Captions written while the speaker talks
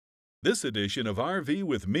This edition of RV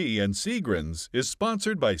with me and See Grins is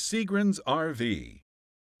sponsored by See Grins RV.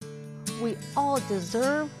 We all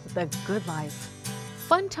deserve the good life.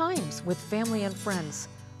 Fun times with family and friends.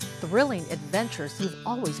 Thrilling adventures you've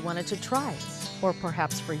always wanted to try. Or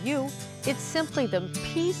perhaps for you, it's simply the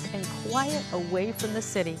peace and quiet away from the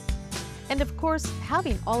city. And of course,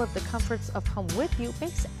 having all of the comforts of home with you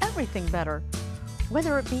makes everything better.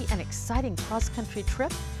 Whether it be an exciting cross-country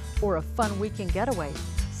trip or a fun weekend getaway,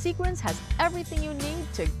 See Grins has everything you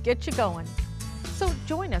need to get you going. So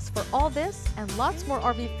join us for all this and lots more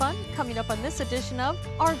RV fun coming up on this edition of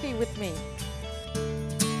RV with Me.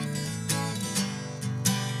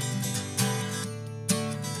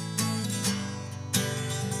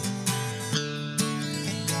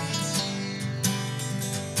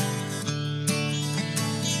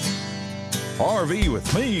 RV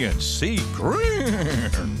with me and See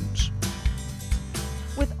Grins.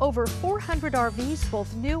 With over 400 RVs,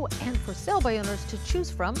 both new and for sale by owners to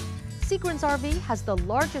choose from, See Grins RV has the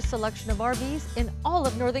largest selection of RVs in all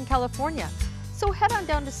of Northern California. So head on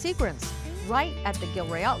down to See Grins, right at the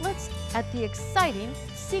Gilroy Outlets at the exciting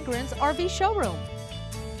See Grins RV showroom.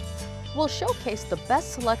 We'll showcase the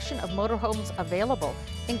best selection of motorhomes available,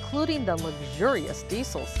 including the luxurious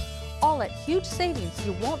diesels, all at huge savings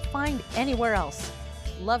you won't find anywhere else.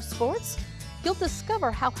 Love sports? You'll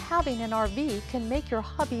discover how having an RV can make your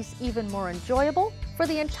hobbies even more enjoyable for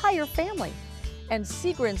the entire family. And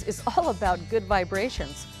See Grins is all about good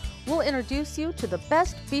vibrations. We'll introduce you to the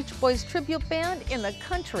best Beach Boys tribute band in the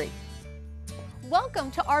country.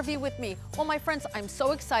 Welcome to RV with Me. Well, my friends, I'm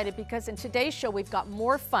so excited because in today's show we've got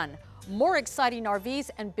more fun, more exciting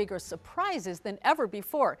RVs, and bigger surprises than ever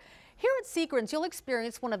before. Here at See Grins, you'll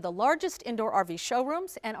experience one of the largest indoor RV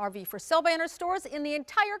showrooms and RV for sale by owner stores in the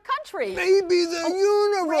entire country. Maybe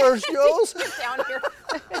the universe, Jules. Get down here.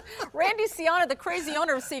 Randy Ciano, the crazy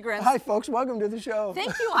owner of See Grins. Hi, folks. Welcome to the show.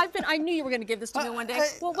 Thank you. I knew you were going to give this to me one day.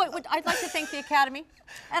 Well, I'd like to thank the Academy,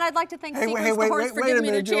 and I'd like to thank See Grins for giving me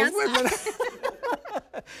the chance. Wait a minute.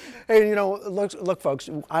 Hey, you know, look, folks.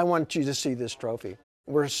 I want you to see this trophy.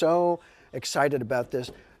 We're so excited about this.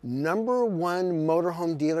 #1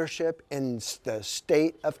 motorhome dealership in the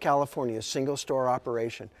state of California, single store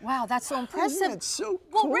operation. Wow, that's so impressive. That's so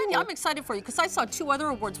cool. Well, Randy, I'm excited for you because I saw 2 other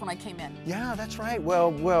awards when I came in. Yeah, that's right.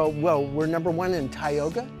 Well, we're #1 in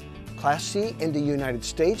Tioga, Class C in the United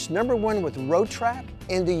States. #1 with Road Track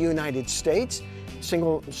in the United States,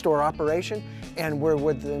 single store operation. And we're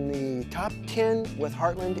within the top 10 with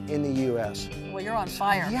Heartland in the U.S. Well, you're on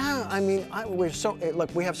fire. Yeah, I mean, look,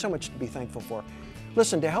 we have so much to be thankful for.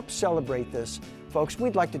 Listen, to help celebrate this, folks,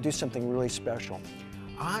 we'd like to do something really special.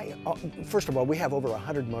 First of all, we have over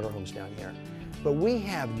 100 motorhomes down here, but we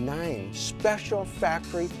have 9 special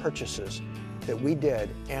factory purchases that we did,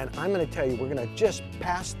 and I'm going to tell you, we're going to just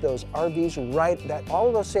pass those RVs all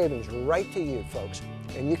of those savings right to you, folks,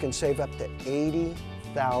 and you can save up to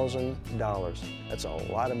 $80,000. That's a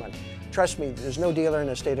lot of money. Trust me, there's no dealer in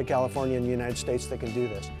the state of California in the United States that can do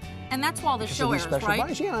this. And that's while the show airs, right?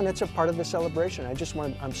 Buys. Yeah, and it's a part of the celebration. I'm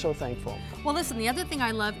so thankful. Well, listen, the other thing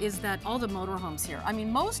I love is that all the motorhomes here. I mean,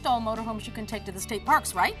 most all motorhomes you can take to the state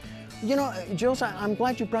parks, right? You know, Jules, I'm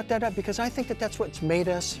glad you brought that up because I think that's what's made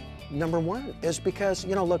us #1 is because,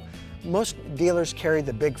 you know, look, most dealers carry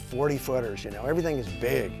the big 40-footers, you know, everything is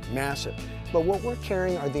big, massive. But what we're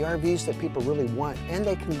carrying are the RVs that people really want, and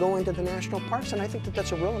they can go into the national parks, and I think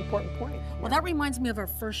that's a real important point. Well, that reminds me of our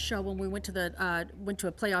first show when we went to a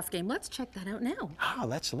playoff game. Let's check that out now. Ah,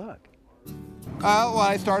 let's look. Well,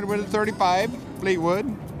 I started with a 35 Fleetwood,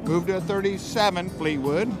 moved to a 37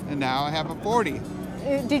 Fleetwood, and now I have a 40.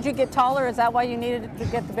 Did you get taller? Is that why you needed to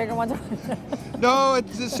get the bigger ones? No, it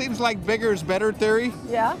just seems like bigger is better theory.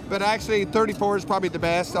 Yeah? But actually 34 is probably the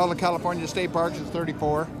best. All the California state parks is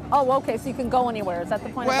 34. Oh, okay, so you can go anywhere. Is that the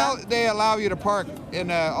point of that? Well, they allow you to park in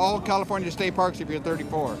all California state parks if you're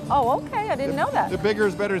 34. Oh, okay, I didn't know that. The bigger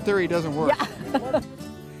is better theory doesn't work. Yeah.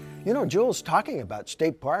 You know, Jules, talking about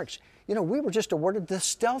state parks, you know, we were just awarded the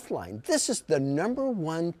Stealth Line. This is the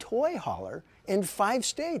 #1 toy hauler in 5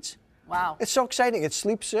 states. Wow. It's so exciting. It's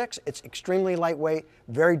Sleep 6. It's extremely lightweight,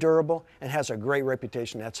 very durable, and has a great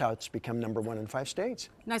reputation. That's how it's become #1 in 5 states.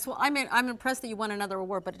 Nice. Well, I'm impressed that you won another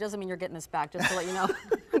award, but it doesn't mean you're getting this back, just to let you know.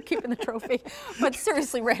 I'm keeping the trophy. But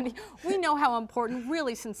seriously, Randy, we know how important,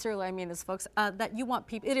 really sincerely, I mean this, folks, that you want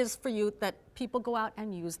people, it is for you that people go out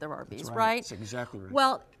and use their RVs, That's right? That's exactly right.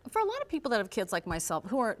 Well, for a lot of people that have kids like myself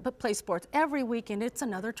but play sports, every weekend it's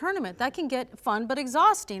another tournament. That can get fun but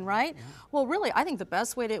exhausting, right? Yeah. Well, really, I think the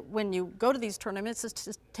best way when you go to these tournaments is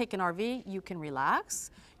to take an RV. You can relax.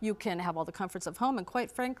 You can have all the comforts of home, and quite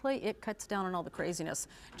frankly, it cuts down on all the craziness,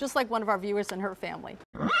 just like one of our viewers and her family.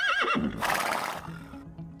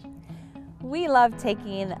 We love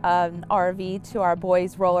taking an RV to our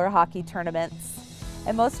boys' roller hockey tournaments.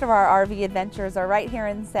 And most of our RV adventures are right here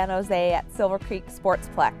in San Jose at Silver Creek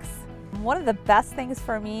Sportsplex. One of the best things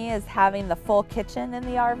for me is having the full kitchen in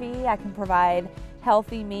the RV. I can provide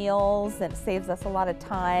healthy meals and it saves us a lot of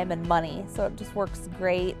time and money, so it just works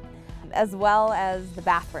great. As well as the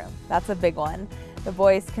bathroom, that's a big one. The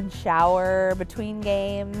boys can shower between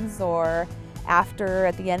games or after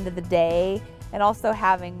at the end of the day, and also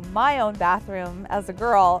having my own bathroom as a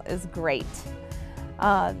girl is great.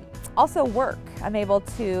 Also work. I'm able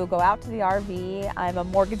to go out to the RV. I'm a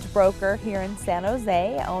mortgage broker here in San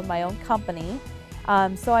Jose. I own my own company.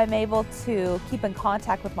 So I'm able to keep in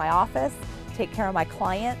contact with my office, take care of my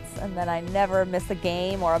clients, and then I never miss a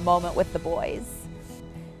game or a moment with the boys.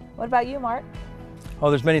 What about you, Mark?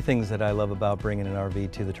 Oh, there's many things that I love about bringing an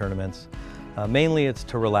RV to the tournaments. Mainly it's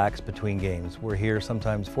to relax between games. We're here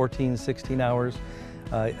sometimes 14, 16 hours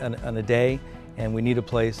on a day, and we need a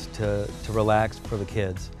place to relax for the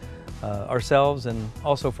kids. Ourselves and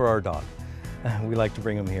also for our dog. We like to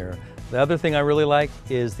bring them here. The other thing I really like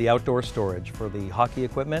is the outdoor storage for the hockey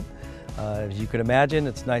equipment. As you can imagine,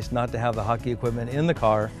 it's nice not to have the hockey equipment in the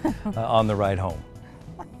car on the ride home.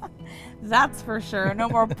 That's for sure. No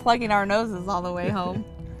more plugging our noses all the way home.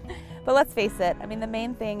 But let's face it, I mean, the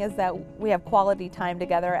main thing is that we have quality time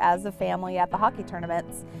together as a family at the hockey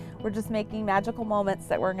tournaments. We're just making magical moments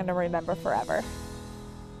that we're going to remember forever.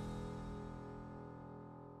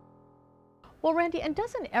 Well, Randy, and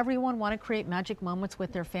doesn't everyone want to create magic moments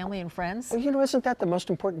with their family and friends? Well, you know, isn't that the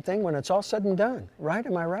most important thing when it's all said and done, right?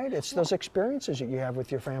 Am I right? It's those experiences that you have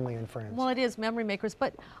with your family and friends. Well, it is memory makers,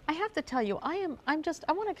 but I have to tell you, I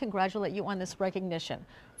want to congratulate you on this recognition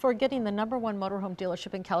for getting the #1 motorhome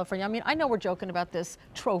dealership in California. I mean, I know we're joking about this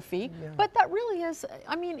trophy, but that really is,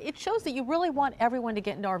 I mean, it shows that you really want everyone to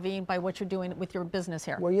get into RVing by what you're doing with your business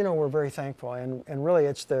here. Well, you know, we're very thankful, and really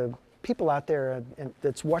it's the people out there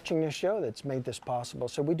that's watching this show that's made this possible.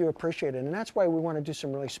 So we do appreciate it, and that's why we want to do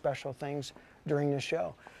some really special things during this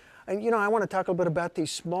show. And you know, I want to talk a little bit about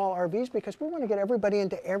these small RVs because we want to get everybody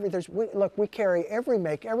into look, we carry every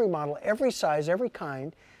make, every model, every size, every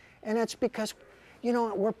kind, and it's because, you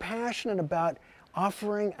know, we're passionate about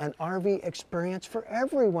offering an RV experience for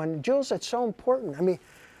everyone. Jules, it's so important. I mean,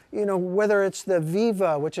 you know, whether it's the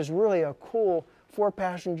Viva, which is really a cool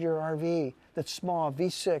 4-passenger RV that's small,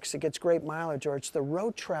 V6, that gets great mileage, or it's the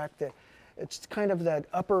Road Track that it's kind of that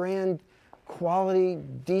upper end quality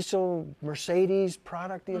diesel Mercedes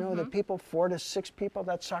product, you know, that people, 4 to 6 people,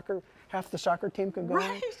 that half the soccer team can go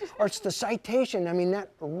in. Or it's the Citation, I mean, that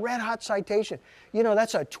red hot Citation. You know,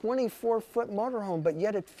 that's a 24-foot motorhome, but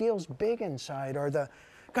yet it feels big inside. Or the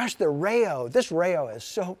Rayo. This Rayo is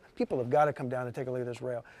so, people have got to come down and take a look at this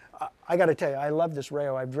Rayo. I got to tell you, I love this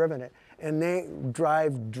Rayo. I've driven it, and they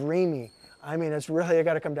drive dreamy. I mean, it's really, you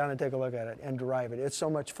got to come down and take a look at it and drive it. It's so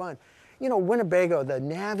much fun. You know, Winnebago, the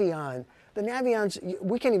Navion. The Navions,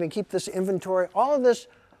 we can't even keep this inventory. All of this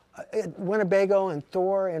Winnebago and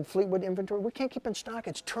Thor and Fleetwood inventory, we can't keep in stock.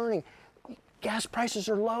 It's turning. Gas prices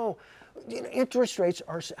are low. You know, interest rates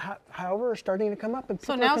are, however, are starting to come up. And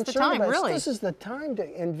so now's the time, really. This is the time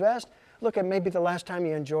to invest. Look at maybe the last time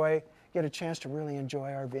you get a chance to really enjoy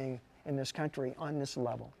RVing in this country on this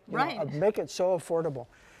level. You know, make it so affordable.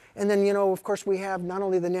 And then, you know, of course, we have not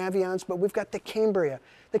only the Navions, but we've got the Cambria.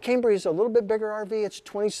 The Cambria is a little bit bigger RV. It's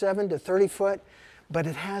 27 to 30 foot, but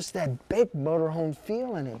it has that big motorhome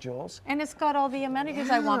feel in it, Jules. And it's got all the amenities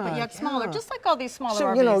I want, but yet smaller, just like all these smaller RVs.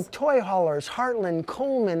 So, you know, toy haulers, Heartland,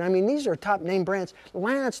 Coleman, I mean, these are top name brands.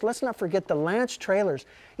 Lance, let's not forget the Lance trailers.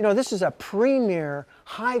 You know, this is a premier,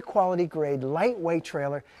 high quality grade, lightweight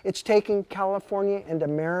trailer. It's taking California and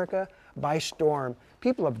America by storm.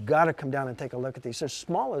 People have got to come down and take a look at these. They're as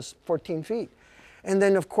small as 14 feet. And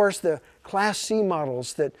then, of course, the Class C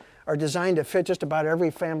models that are designed to fit just about every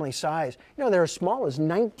family size. You know, they're as small as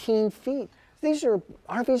 19 feet. These are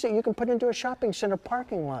RVs that you can put into a shopping center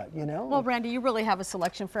parking lot, you know? Well, Randy, you really have a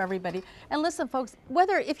selection for everybody. And listen, folks,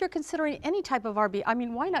 if you're considering any type of RV, I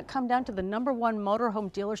mean, why not come down to the #1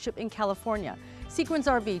 motorhome dealership in California? See Grins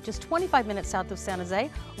RV, just 25 minutes south of San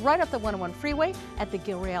Jose, right up the 101 freeway at the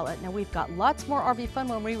Gilroy Outlet. Now, we've got lots more RV fun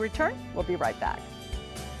when we return. We'll be right back.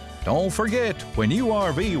 Don't forget, when you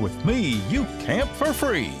RV with me, you camp for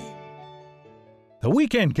free. The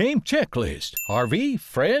weekend game checklist: RV,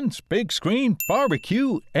 friends, big screen,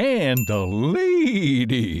 barbecue, and the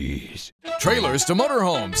ladies. Trailers to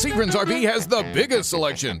motorhomes. See Grins RV has the biggest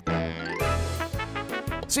selection.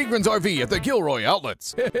 See Grins RV at the Gilroy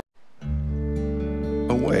Outlets.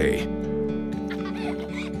 away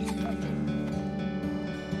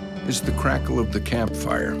is the crackle of the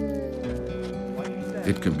campfire.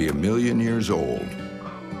 It can be 1,000,000 years old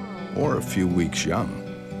or a few weeks young.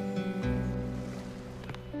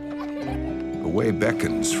 Away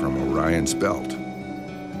beckons from Orion's belt.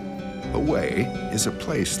 Away is a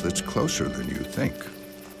place that's closer than you think.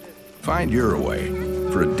 Find your Away.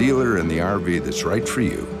 For a dealer in the RV that's right for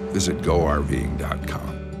you, visit GoRVing.com.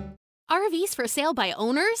 RVs for sale by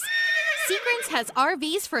owners? See Grins has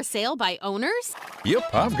RVs for sale by owners?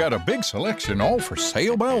 Yep, I've got a big selection all for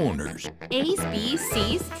sale by owners. A's, B's,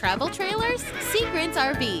 C's, travel trailers? See Grins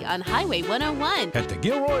RV on Highway 101. At the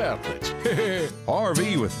Gilroy Outlets.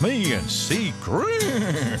 RV with me and See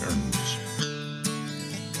Grins.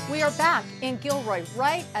 We are back in Gilroy,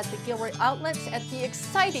 right at the Gilroy Outlets at the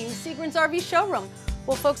exciting See Grins RV showroom.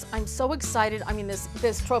 Well, folks, I'm so excited. I mean,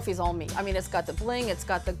 this trophy's all me. I mean, it's got the bling, it's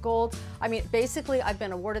got the gold. I mean, basically, I've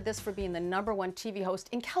been awarded this for being the #1 TV host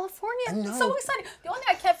in California. It's so exciting. The only thing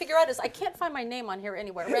I can't figure out is I can't find my name on here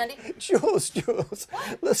anywhere. Randy? Jules,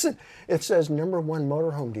 listen, it says #1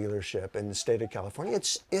 motorhome dealership in the state of California.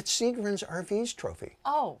 It's See Grins RV's trophy.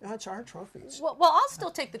 Oh. No, it's our trophies. Well, I'll still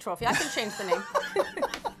take the trophy. I can change the name.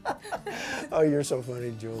 Oh, you're so funny,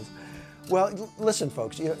 Jules. Well, listen,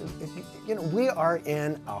 folks, you know, we are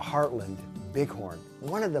in a heartland, Bighorn,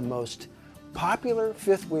 one of the most popular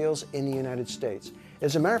fifth wheels in the United States.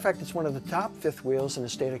 As a matter of fact, it's one of the top fifth wheels in the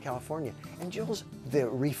state of California. And Jules, the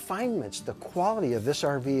refinements, the quality of this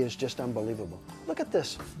RV is just unbelievable. Look at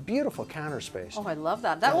this beautiful counter space. Oh, I love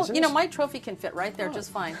that. That will, you know, my trophy can fit right there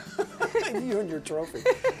just fine. You and your trophy.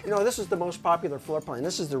 You know, this is the most popular floor plan.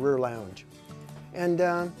 This is the rear lounge.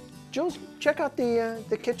 And Jules, check out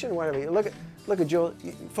the kitchen, whatever. Look at Jules.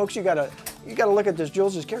 Folks, you gotta look at this.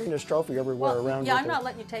 Jules is carrying this trophy everywhere around. Yeah, I'm not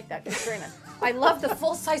letting you take that. Keep dreaming. I love the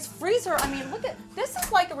full-size freezer. I mean, look at this. Is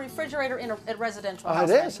like a refrigerator in a residential house.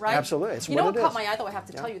 It is, right? Absolutely. It's you know what caught my eye, though? I have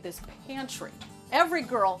to tell you, this pantry. Every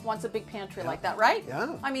girl wants a big pantry like that, right?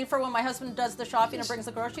 Yeah. I mean, for when my husband does the shopping and brings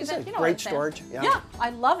the groceries in, you know great what I'm storage. saying. Yeah, I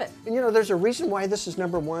love it. And you know, there's a reason why this is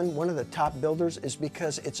 #1. One of the top builders is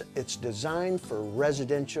because it's designed for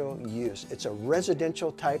residential use. It's a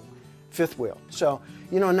residential type fifth wheel. So,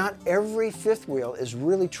 you know, not every fifth wheel is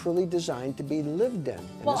really truly designed to be lived in.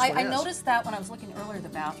 Well, I noticed that when I was looking earlier at the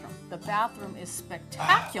bathroom. The bathroom is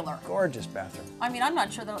spectacular. Gorgeous bathroom. I mean, I'm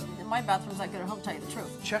not sure that my bathroom's that good at home, to tell you the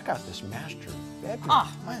truth. Check out this master bedroom.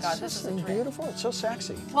 Oh my God, this is beautiful. It's so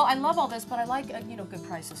sexy. Well, I love all this, but I like you know, good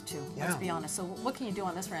prices too. Let's be honest. So what can you do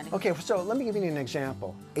on this, Randy? Okay, so let me give you an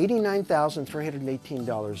example.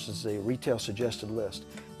 $89,318 is the retail suggested list.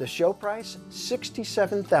 The show price,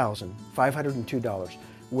 $67,502.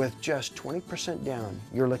 With just 20% down,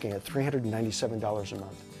 you're looking at $397 a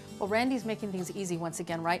month. Well, Randy's making things easy once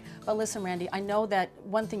again, right? But listen, Randy, I know that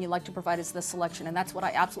one thing you like to provide is the selection, and that's what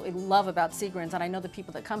I absolutely love about See Grins, and I know the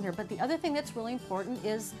people that come here. But the other thing that's really important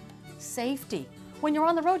is safety. When you're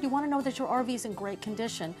on the road, you want to know that your RV's in great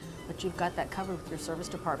condition, but you've got that covered with your service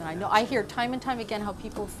department. I hear time and time again how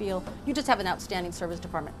people feel you just have an outstanding service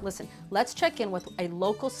department. Listen, let's check in with a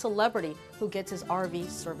local celebrity who gets his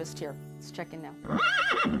RV serviced here. Let's check in now.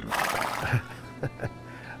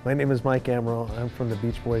 My name is Mike Amaral. I'm from the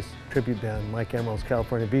Beach Boys tribute band, Mike Amaral's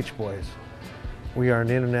California Beach Boys. We are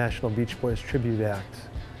an international Beach Boys tribute act.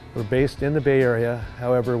 We're based in the Bay Area,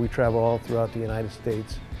 however, we travel all throughout the United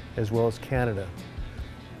States as well as Canada.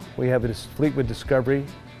 We have a Fleetwood Discovery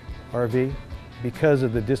RV. Because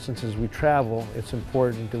of the distances we travel, it's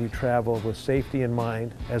important that we travel with safety in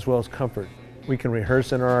mind as well as comfort. We can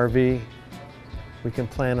rehearse in our RV. We can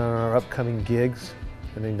plan on our upcoming gigs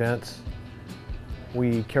and events.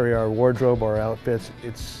 We carry our wardrobe, our outfits.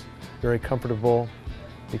 It's very comfortable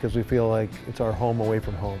because we feel like it's our home away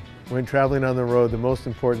from home. When traveling on the road, the most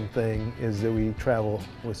important thing is that we travel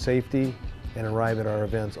with safety and arrive at our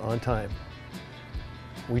events on time.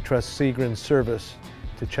 We trust See Grins service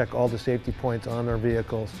to check all the safety points on our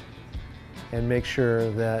vehicles and make sure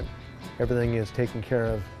that everything is taken care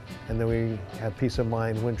of and that we have peace of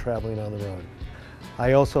mind when traveling on the road.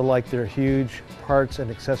 I also like their huge parts and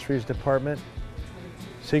accessories department.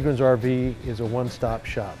 See Grins RV is a one-stop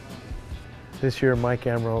shop. This year, Mike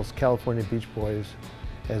Amaral's California Beach Boys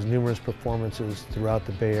has numerous performances throughout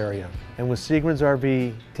the Bay Area. And with See Grins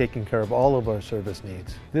RV taking care of all of our service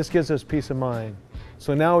needs, this gives us peace of mind.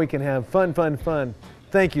 So now we can have fun, fun, fun.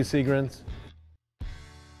 Thank you, See Grins.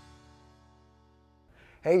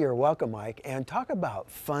 Hey, you're welcome, Mike. And talk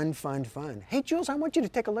about fun, fun, fun. Hey, Jules, I want you to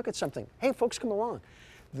take a look at something. Hey, folks, come along.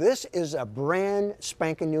 This is a brand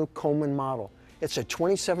spanking new Coleman model. It's a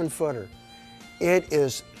 27-footer.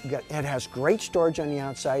 It has great storage on the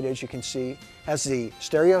outside, as you can see. Has the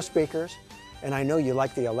stereo speakers, and I know you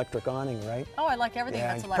like the electric awning, right? Oh, I like everything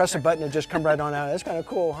that's electric. Press a button and just come right on out. That's kind of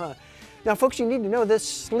cool, huh? Now, folks, you need to know this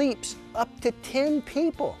sleeps up to 10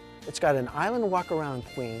 people. It's got an island walk-around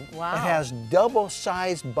queen. Wow. It has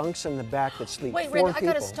double-sized bunks in the back that sleep 4 people. Wait, Randy,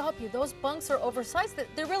 I gotta stop you. Those bunks are oversized.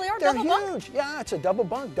 They really are They're double huge. bunk? Yeah, it's a double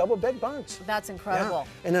bunk, double bed bunks. That's incredible.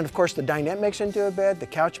 Yeah. And then, of course, the dinette makes into a bed, the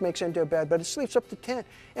couch makes into a bed, but it sleeps up to 10.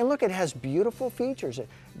 And look, it has beautiful features. A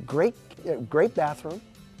great bathroom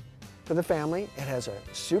for the family. It has a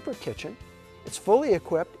super kitchen. It's fully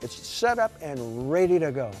equipped, it's set up and ready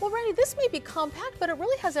to go. Well, Randy, this may be compact, but it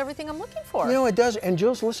really has everything I'm looking for. You know, it does. And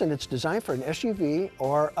Jules, listen, it's designed for an SUV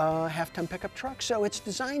or a half-ton pickup truck. So it's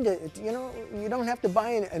designed to, you know, you don't have to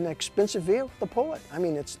buy an expensive vehicle to pull it. I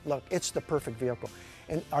mean, look, it's the perfect vehicle.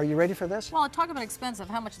 And are you ready for this? Well, talk about expensive.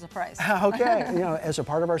 How much is the price? Okay, you know, as a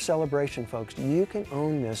part of our celebration, folks, you can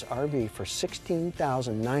own this RV for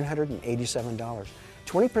 $16,987.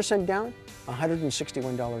 20% down,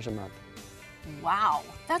 $161 a month. Wow.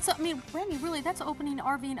 I mean, Randy, really, that's opening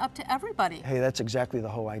RVing up to everybody. Hey, that's exactly the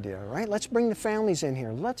whole idea, right? Let's bring the families in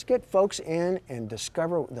here. Let's get folks in and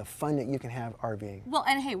discover the fun that you can have RVing. Well,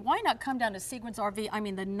 and hey, why not come down to See Grins RV? I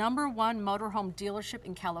mean, the #1 motorhome dealership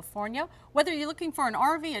in California. Whether you're looking for an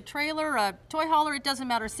RV, a trailer, a toy hauler, it doesn't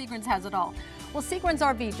matter. See Grins has it all. Well, See Grins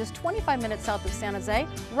RV, just 25 minutes south of San Jose,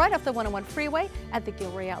 right off the 101 freeway at the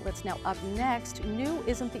Gilroy Outlets. Now, up next, new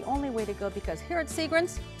isn't the only way to go because here at See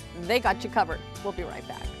Grins, they got you covered. We'll be right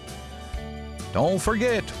back. Don't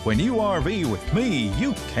forget, when you RV with me,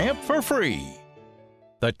 you camp for free.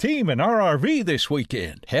 The team in our RV this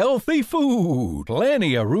weekend. Healthy food.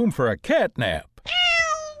 Plenty of room for a cat nap.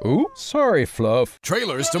 Oops, sorry, Fluff.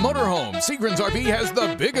 Trailers to motorhomes. See Grins RV has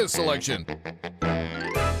the biggest selection.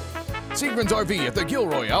 See Grins RV at the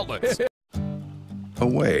Gilroy Outlets.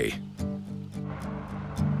 Away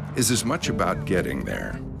is as much about getting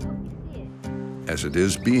there as it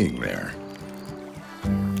is being there.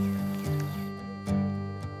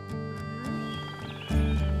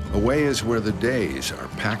 Away is where the days are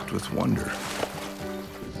packed with wonder,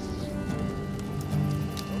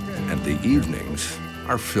 and the evenings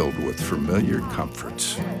are filled with familiar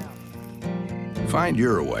comforts. Find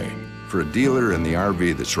your away. For a dealer in the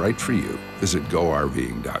RV that's right for you, visit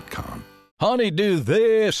GoRVing.com. Honey, do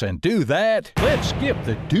this and do that. Let's skip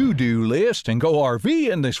the do-do list and go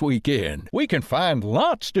RVing this weekend. We can find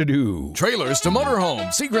lots to do. Trailers to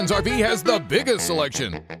motorhomes. See Grins RV has the biggest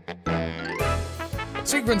selection.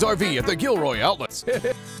 See Grins RV at the Gilroy Outlets.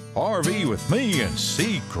 RV with me and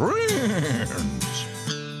See Grins.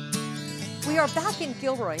 We are back in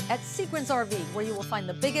Gilroy at See Grins RV, where you will find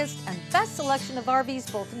the biggest and best selection of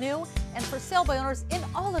RVs, both new and for sale by owners in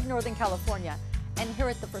all of Northern California. And here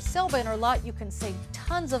at the for sale by owner lot, you can save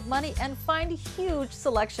tons of money and find a huge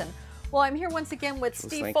selection. Well, I'm here once again with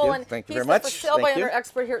Steve Fullen. Thank you He's very much. the for sale by owner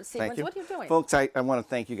expert here at See Grins. What are you doing? Folks, I want to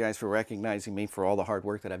thank you guys for recognizing me for all the hard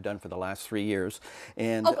work that I've done for the last 3 years.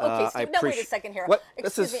 And okay, Steve, no, wait a second here. What?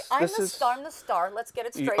 Excuse me, I'm the star. Let's get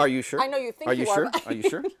it straight. Are you sure? I know you think you are. Are you sure? Are you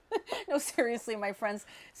sure? No, seriously, my friends.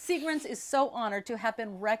 See Grins is so honored to have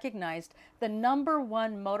been recognized the #1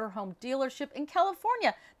 motorhome dealership in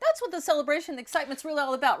California. That's what the celebration, the excitement's really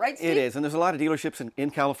all about, right, Steve? It is, and there's a lot of dealerships in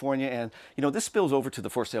California, and you know, this spills over to the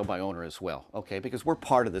for sale by owner as well, okay, because we're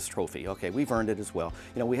part of this trophy, okay, we've earned it as well.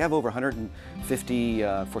 You know, we have over 150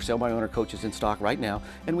 for sale by owner coaches in stock right now,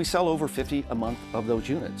 and we sell over 50 a month of those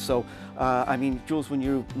units. So, I mean, Jules, when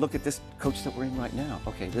you look at this coach that we're in right now,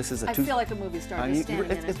 okay, this is a I feel like a movie star.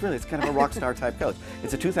 it's kind of a rock star type coach.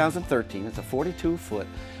 It's a 2013, it's a 42-foot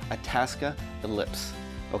Itasca Ellipse.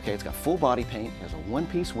 Okay, it's got full body paint, it has a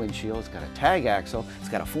one-piece windshield, it's got a tag axle, it's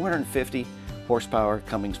got a 450 horsepower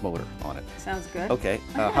Cummins motor on it. Sounds good. Okay,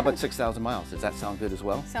 how about 6,000 miles? Does that sound good as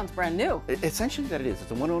well? Sounds brand new. Essentially that it is.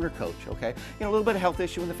 It's a one-owner coach, okay? You know, a little bit of health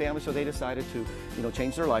issue in the family, so they decided to, you know,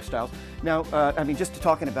 change their lifestyles. Now, I mean, just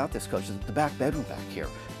talking about this coach, the back bedroom back here,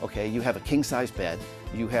 okay, you have a king-size bed,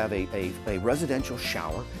 you have a residential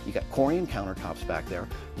shower, you got Corian countertops back there,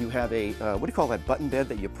 you have a, what do you call that button bed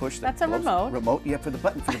that you push? That's a remote. Remote, yeah, for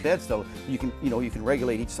the beds though, you can, you know, you can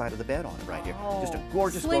regulate each side of the bed on it right here. Just a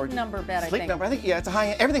gorgeous, Sleep number bed, I think. Sleep number, I think, yeah, it's a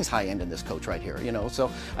high-end, everyththing's high-end in this coach right here, you know,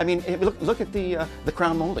 so, I mean, look at the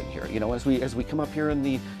crown molding here, you know, as we come up here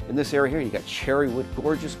in this area here, you got cherry wood,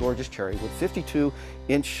 gorgeous cherry wood,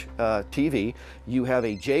 52-inch TV, you have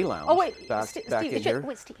a J lounge back in here.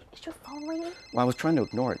 Wait, Steve, is your phone ringing? Well, I was trying to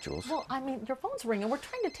ignore it, Jules. Well, I mean, your phone's ringing. We're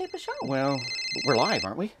trying to tape a show. Well, we're live,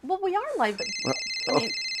 aren't we? Well, we are live, but well, I mean,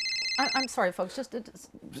 I'm sorry, folks. Just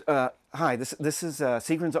Hi, this is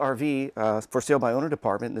See Grins RV for sale by owner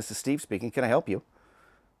department. This is Steve speaking. Can I help you?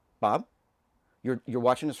 Bob, you're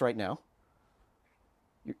watching us right now.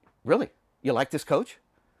 Really? You like this coach?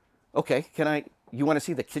 Okay. You want to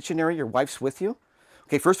see the kitchen area? Your wife's with you.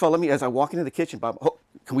 Okay. First of all, as I walk into the kitchen, Bob. Oh,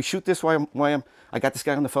 can we shoot this while I got this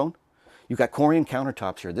guy on the phone? You got Corian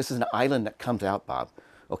countertops here. This is an island that comes out, Bob.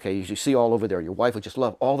 Okay, as you see all over there, your wife would just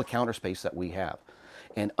love all the counter space that we have.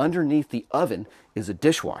 And underneath the oven is a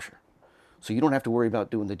dishwasher. So you don't have to worry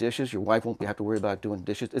about doing the dishes. Your wife won't have to worry about doing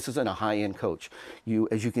dishes. This isn't a high-end coach.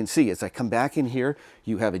 As you can see, as I come back in here,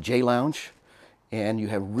 you have a J-lounge, and you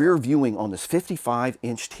have rear viewing on this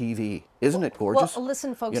 55-inch TV. Isn't it gorgeous? Well,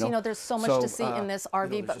 listen, folks, there's so much to see in this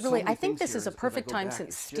RV, but really, I think this is a perfect time,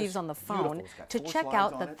 since Steve's on the phone, to check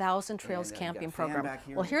out the Thousand Trails camping program.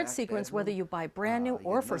 Well, here at See Grins, whether you buy brand new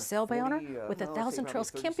or for sale by owner, with the Thousand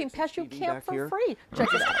Trails camping pass, you camp for free. Check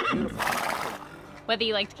it out. Whether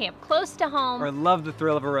you like to camp close to home or love the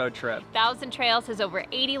thrill of a road trip, Thousand Trails has over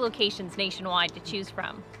 80 locations nationwide to choose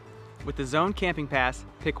from. With the Zone Camping Pass,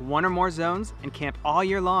 pick one or more zones and camp all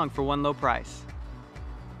year long for one low price.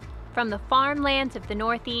 From the farmlands of the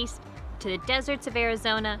Northeast to the deserts of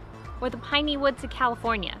Arizona or the piney woods of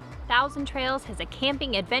California, Thousand Trails has a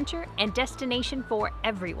camping adventure and destination for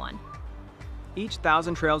everyone. Each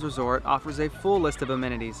Thousand Trails resort offers a full list of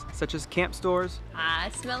amenities, such as camp stores, I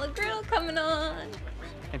smell a grill coming on,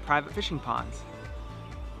 and private fishing ponds.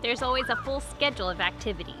 There's always a full schedule of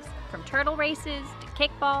activities, from turtle races to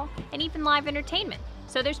kickball and even live entertainment,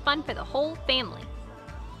 so there's fun for the whole family.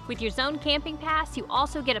 With your Zone Camping Pass, you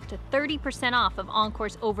also get up to 30% off of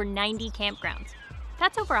Encore's over 90 campgrounds.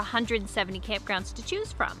 That's over 170 campgrounds to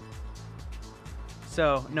choose from.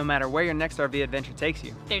 So, no matter where your next RV adventure takes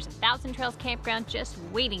you, there's a Thousand Trails campground just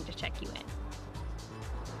waiting to check you in.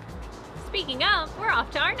 Speaking of, we're off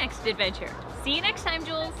to our next adventure. See you next time,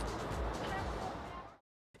 Jules.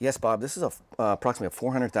 Yes, Bob, this is approximately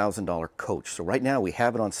a $400,000 coach. So right now we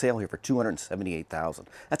have it on sale here for $278,000.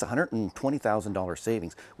 That's $120,000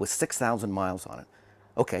 savings with 6,000 miles on it.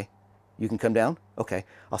 Okay, you can come down? Okay,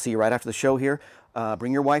 I'll see you right after the show here.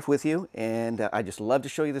 Bring your wife with you, and I just love to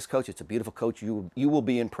show you this coach. It's a beautiful coach. You will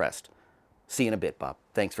be impressed. See you in a bit, Bob.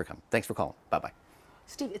 Thanks for coming. Thanks for calling. Bye-bye.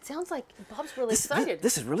 Steve, it sounds like Bob's really excited.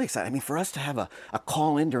 This is really exciting. I mean, for us to have a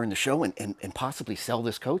call in during the show and possibly sell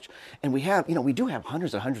this coach, and we do have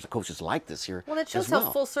hundreds and hundreds of coaches like this here. Well, it shows how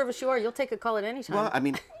full service you are. You'll take a call at any time. Well, I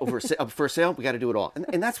mean, for sale, we got to do it all,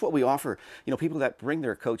 and that's what we offer. People that bring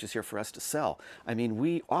their coaches here for us to sell. I mean,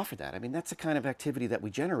 we offer that. I mean, that's the kind of activity that we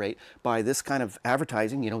generate by this kind of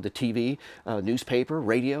advertising. The TV, newspaper,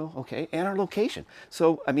 radio, okay, and our location.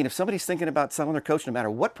 So, I mean, if somebody's thinking about selling their coach, no matter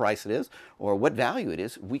what price it is or what value it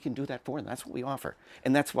is, we can do that for them. That's what we offer.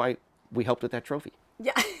 And that's why we helped with that trophy.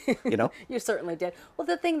 Yeah. You certainly did. Well,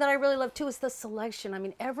 the thing that I really love too is the selection. I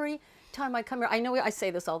mean, every time I come here, I know I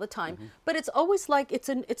say this all the time, but it's always like it's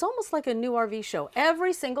almost like a new RV show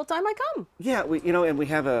every single time I come. Yeah, and we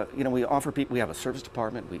have we offer people. We have a service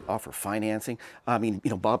department. We offer financing. I mean,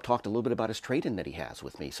 Bob talked a little bit about his trade-in that he has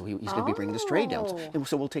with me, so he's going to be bringing his trade-downs, and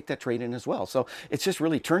so we'll take that trade-in as well. So it's just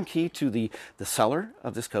really turnkey to the seller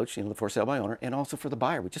of this coach, the for sale by owner, and also for the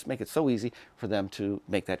buyer. We just make it so easy for them to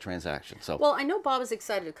make that transaction. So well, I know Bob is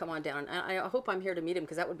excited to come on down. I hope I'm here to meet him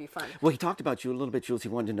because that would be fun. Well, he talked about you a little bit, Jules. He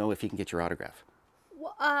wanted to know if he can get your autograph.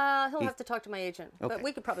 Well, he'll have to talk to my agent, but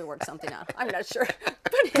we could probably work something out. I'm not sure.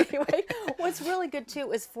 But anyway, what's really good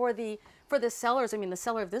too is for the sellers. I mean, the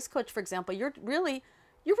seller of this coach, for example, you're really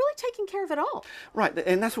taking care of it all. Right,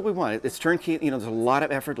 and that's what we want. It's turnkey. There's a lot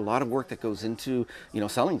of effort, a lot of work that goes into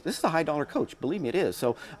selling. This is a high-dollar coach. Believe me, it is.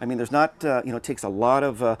 So I mean, there's not it takes a lot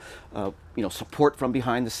of support from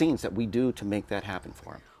behind the scenes that we do to make that happen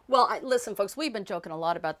for him. Well, listen, folks, we've been joking a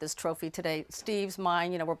lot about this trophy today. Steve's,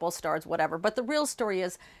 mine, we're both stars, whatever. But the real story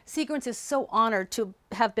is See Grins is so honored to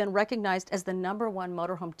have been recognized as the #1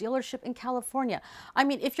 motorhome dealership in California. I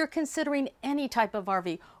mean, if you're considering any type of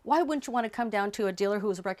RV, why wouldn't you want to come down to a dealer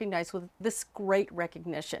who is recognized with this great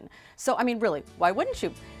recognition? So, I mean, really, why wouldn't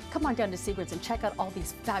you? Come on down to See Grins and check out all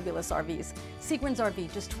these fabulous RVs. See Grins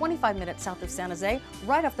RV, just 25 minutes south of San Jose,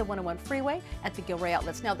 right off the 101 freeway at the Gilroy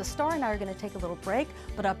Outlets. Now, the Star and I are going to take a little break,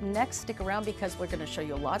 but up next, stick around because we're going to show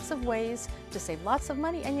you lots of ways to save lots of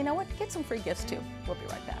money. And you know what? Get some free gifts too. We'll be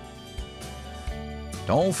right back.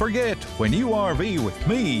 Don't forget, when you RV with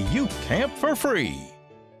me, you camp for free.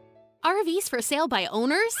 RVs for sale by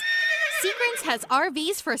owners? See Grins has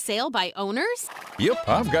RVs for sale by owners? Yep,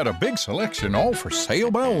 I've got a big selection all for sale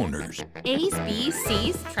by owners. A's, B's,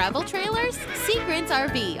 C's, travel trailers? See Grins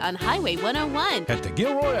RV on Highway 101. At the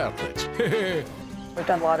Gilroy Outlets. We've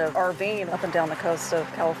done a lot of RVing up and down the coast of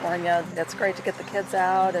California. It's great to get the kids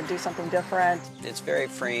out and do something different. It's very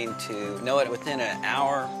freeing to know it within an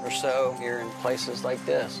hour or so here in places like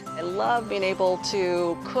this. I love being able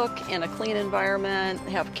to cook in a clean environment,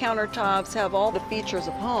 have countertops, have all the features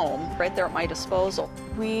of home right there at my disposal.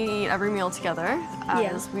 We eat every meal together,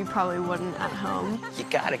 as we probably wouldn't at home. You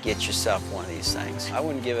gotta get yourself one of these things. I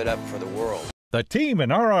wouldn't give it up for the world. The team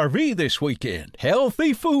in our RV this weekend.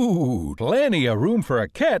 Healthy food. Plenty of room for a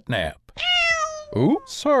cat nap. Ooh,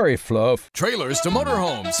 sorry, Fluff. Trailers to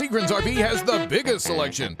motorhome. See Grins RV has the biggest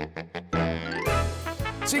selection.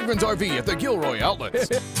 See Grins RV at the Gilroy outlets.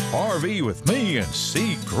 RV with me and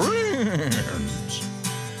See Grins.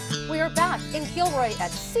 We are back in Gilroy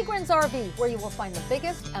at See Grins RV, where you will find the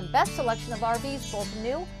biggest and best selection of RVs, both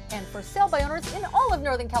new and for sale by owners in all of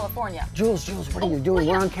Northern California. Jules, what are you doing?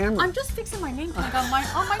 We're on camera. I'm just fixing my name tag on my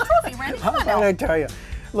trophy, Randy. Come on How now. did I tell you?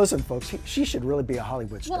 Listen, folks, she should really be a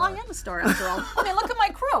Hollywood star. Well, I am a star after all. I mean, look at my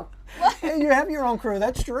crew. Hey, you have your own crew.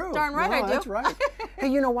 That's true. Darn right I do. That's right. Hey,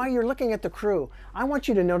 you know, while you're looking at the crew, I want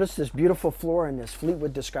you to notice this beautiful floor in this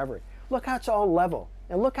Fleetwood Discovery. Look how it's all level.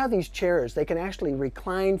 And look how these chairs, they can actually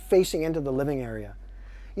recline facing into the living area.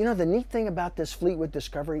 You know, the neat thing about this Fleetwood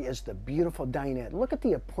Discovery is the beautiful dinette. Look at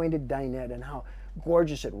the appointed dinette and how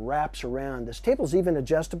gorgeous it wraps around. This table's even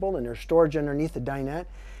adjustable and there's storage underneath the dinette.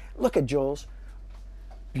 Look at Jules.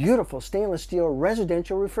 Beautiful stainless steel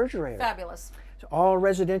residential refrigerator. Fabulous. It's all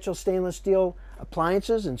residential stainless steel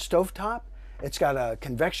appliances and stovetop. It's got a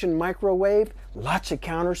convection microwave, lots of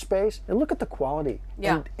counter space, and look at the quality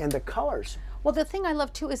and the colors. Well, the thing I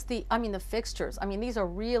love too is the fixtures. I mean, these are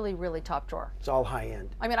really, really top drawer. It's all high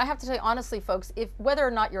end. I mean, I have to say honestly, folks, if whether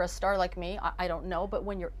or not you're a star like me, I don't know, but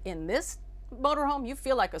when you're in this motorhome, you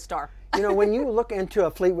feel like a star. You know, when you look into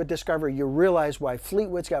a Fleetwood Discovery, you realize why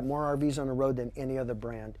Fleetwood's got more RVs on the road than any other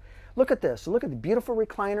brand. Look at this. Look at the beautiful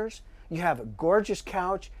recliners. You have a gorgeous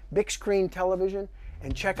couch, big screen television,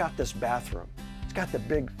 and check out this bathroom. It's got the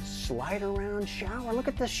big slide-around shower. Look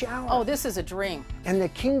at this shower. Oh, this is a dream. And the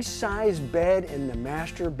king-size bed in the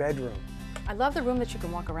master bedroom. I love the room that you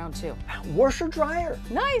can walk around too. Washer dryer.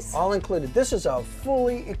 Nice. All included. This is a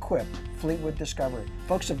fully equipped Fleetwood Discovery.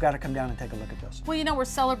 Folks have got to come down and take a look at this. Well, you know, we're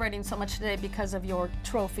celebrating so much today because of your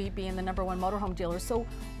trophy being the #1 motorhome dealer. So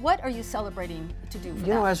what are you celebrating to do for that?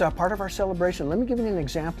 You know, as a part of our celebration, let me give you an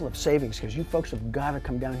example of savings because you folks have got to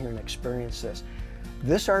come down here and experience this.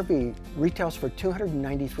 This RV retails for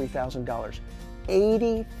 $293,000.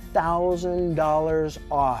 $80,000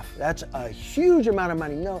 off. That's a huge amount of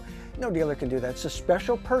money. No dealer can do that. It's a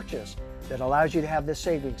special purchase that allows you to have this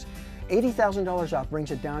savings. $80,000 off brings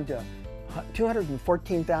it down to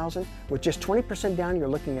 $214,000. With just 20% down, you're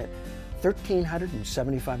looking at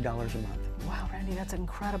 $1,375 a month. Wow, Randy, that's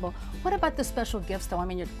incredible. What about the special gifts, though? I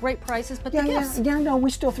mean, great prices, but the gifts. No, we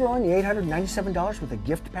still throw in the $897 with a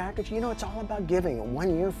gift package. You know, it's all about giving. A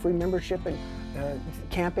 1-year free membership and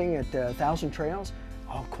camping at 1,000 Trails.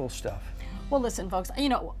 All cool stuff. Well, listen, folks, you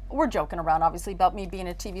know, we're joking around, obviously, about me being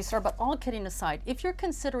a TV star, but all kidding aside, if you're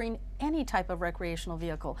considering any type of recreational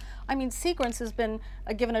vehicle, I mean, See Grins has been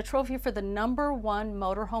given a trophy for the #1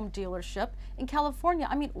 motorhome dealership in California.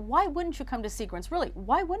 I mean, why wouldn't you come to See Grins? Really,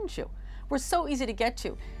 why wouldn't you? We're so easy to get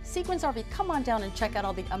to. See Grins RV, come on down and check out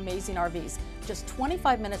all the amazing RVs. Just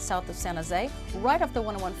 25 minutes south of San Jose, right off the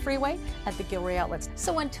 101 freeway at the Gilroy outlets.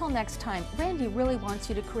 So until next time, Randy really wants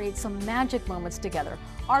you to create some magic moments together.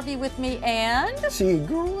 RV with me and... See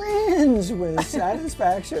Grins with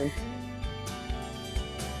satisfaction.